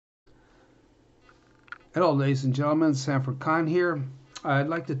Hello, ladies and gentlemen. Sanford Khan here. I'd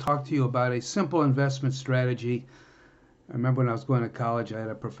like to talk to you about a simple investment strategy. I remember when I was going to college, I had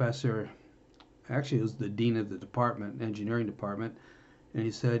a professor, actually, it was the dean of the department, engineering department, and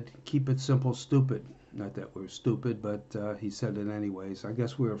he said, "Keep it simple, stupid." Not that we're stupid, but he said it anyways. I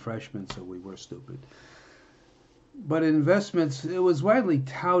guess we were freshmen, so we were stupid. But in investments, it was widely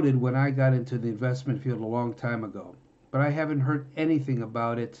touted when I got into the investment field a long time ago, but I haven't heard anything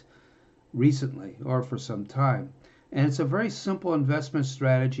about it recently or for some time. And it's a very simple investment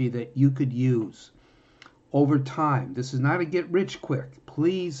strategy that you could use over time. This is not a get rich quick.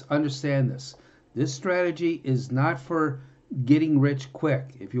 Please understand this. This strategy is not for getting rich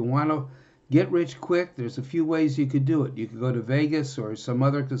quick. If you want to get rich quick, there's a few ways you could do it. You could go to Vegas or some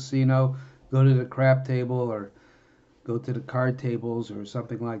other casino, go to the crap table or go to the card tables or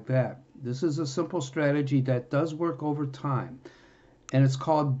something like that. This is a simple strategy that does work over time, and it's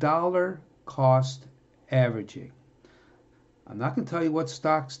called dollar cost averaging. I'm not going to tell you what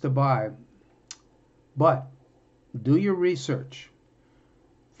stocks to buy, but do your research.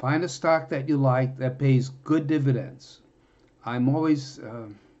 Find a stock that you like that pays good dividends. I'm always uh,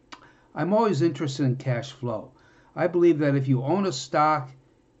 I'm always interested in cash flow. I believe that if you own a stock,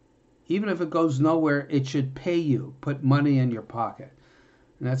 even if it goes nowhere, it should pay you, put money in your pocket,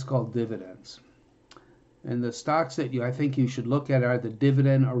 and that's called dividends. And the stocks that I think you should look at are the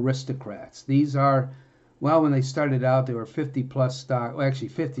dividend aristocrats. These are, well, when they started out, there were 50 plus stock, well, actually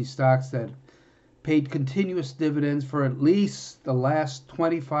 50 stocks that paid continuous dividends for at least the last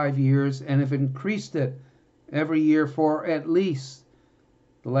 25 years and have increased it every year for at least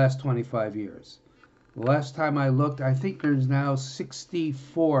the last 25 years. The last time I looked, I think there's now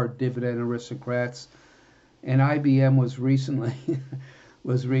 64 dividend aristocrats, and IBM was recently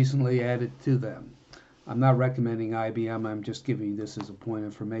was recently added to them. I'm not recommending IBM, I'm just giving you this as a point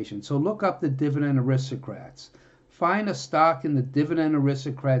of information. So look up the dividend aristocrats. Find a stock in the dividend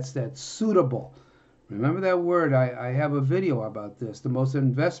aristocrats that's suitable. Remember that word, I have a video about this. The most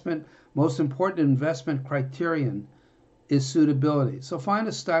important investment criterion is suitability. So find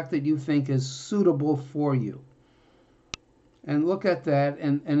a stock that you think is suitable for you. And look at that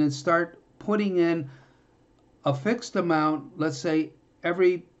and then start putting in a fixed amount, let's say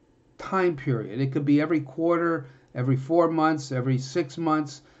every time period. It could be every quarter, every 4 months, every 6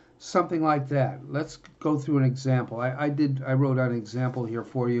 months, something like that. Let's go through an example. I wrote out an example here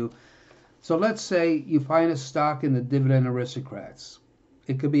for you. So let's say you find a stock in the dividend aristocrats.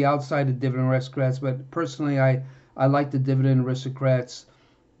 It could be outside the dividend aristocrats, but personally, I like the dividend aristocrats.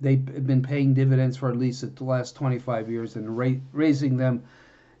 They've been paying dividends for at least the last 25 years and raising them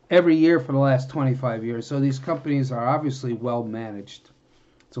every year for the last 25 years. So these companies are obviously well managed.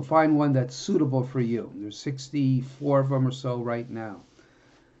 So find one that's suitable for you. There's 64 of them or so right now.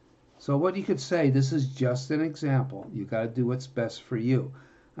 So what you could say, this is just an example. You got to do what's best for you.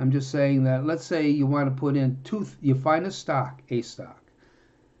 I'm just saying that let's say you want to put in you find a stock,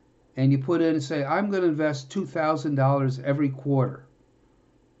 and you put in and say, I'm going to invest $2,000 every quarter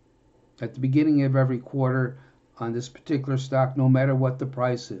at the beginning of every quarter on this particular stock, no matter what the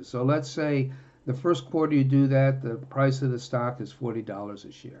price is. So let's say the first quarter you do that, the price of the stock is $40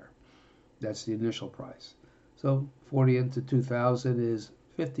 a share. That's the initial price. So 40 into 2,000 is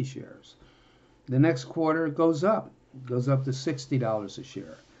 50 shares. The next quarter it goes up. It goes up to $60 a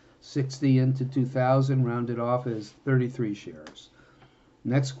share. 60 into 2,000 rounded off is 33 shares.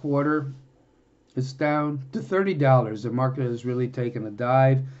 Next quarter it's down to $30. The market has really taken a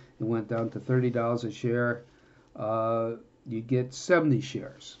dive. It went down to $30 a share. You get 70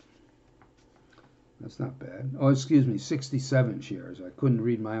 shares. That's not bad. Oh, excuse me, 67 shares. I couldn't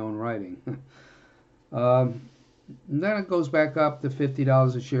read my own writing. And then it goes back up to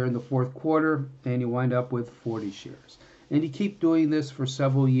 $50 a share in the fourth quarter, and you wind up with 40 shares. And you keep doing this for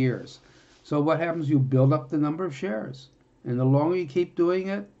several years. So what happens? You build up the number of shares. And the longer you keep doing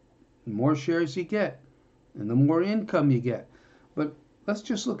it, the more shares you get, and the more income you get. But let's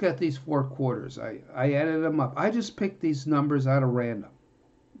just look at these 4 quarters. I added them up. I just picked these numbers out of random.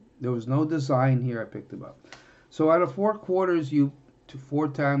 There was no design here. I picked them up. So out of 4 quarters, you to 4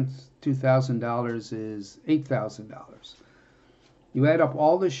 times $2,000 is $8,000. You add up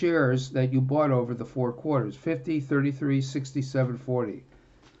all the shares that you bought over the 4 quarters: 50, 33, 67, 40.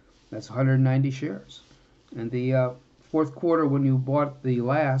 That's 190 shares. And the fourth quarter, when you bought the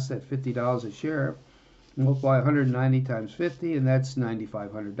last at $50 a share, multiply 190 times 50, and that's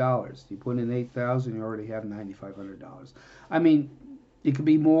 $9,500. You put in 8,000, you already have $9,500. I mean, it could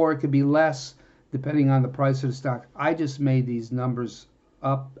be more, it could be less, depending on the price of the stock. I just made these numbers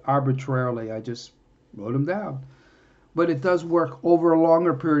up arbitrarily. I just wrote them down. But it does work over a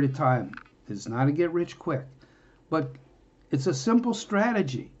longer period of time. It's not a get rich quick, but it's a simple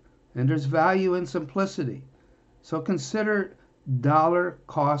strategy, and there's value in simplicity. So consider dollar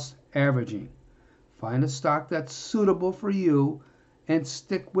cost averaging. Find a stock that's suitable for you and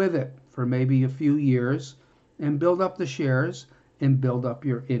stick with it for maybe a few years and build up the shares and build up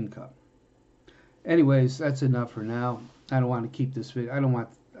your income. Anyways, that's enough for now. I don't want to keep this video. I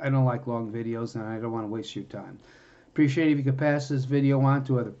don't like long videos, and I don't want to waste your time. Appreciate it if you could pass this video on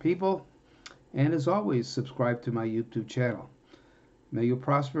to other people. And as always, subscribe to my YouTube channel. May you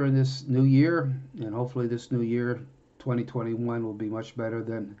prosper in this new year, and hopefully this new year, 2021, will be much better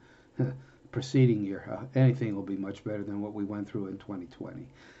than the preceding year. Anything will be much better than what we went through in 2020.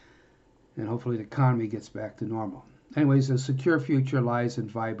 And hopefully the economy gets back to normal. Anyways, a secure future lies in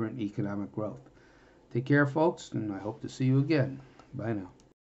vibrant economic growth. Take care, folks, and I hope to see you again. Bye now.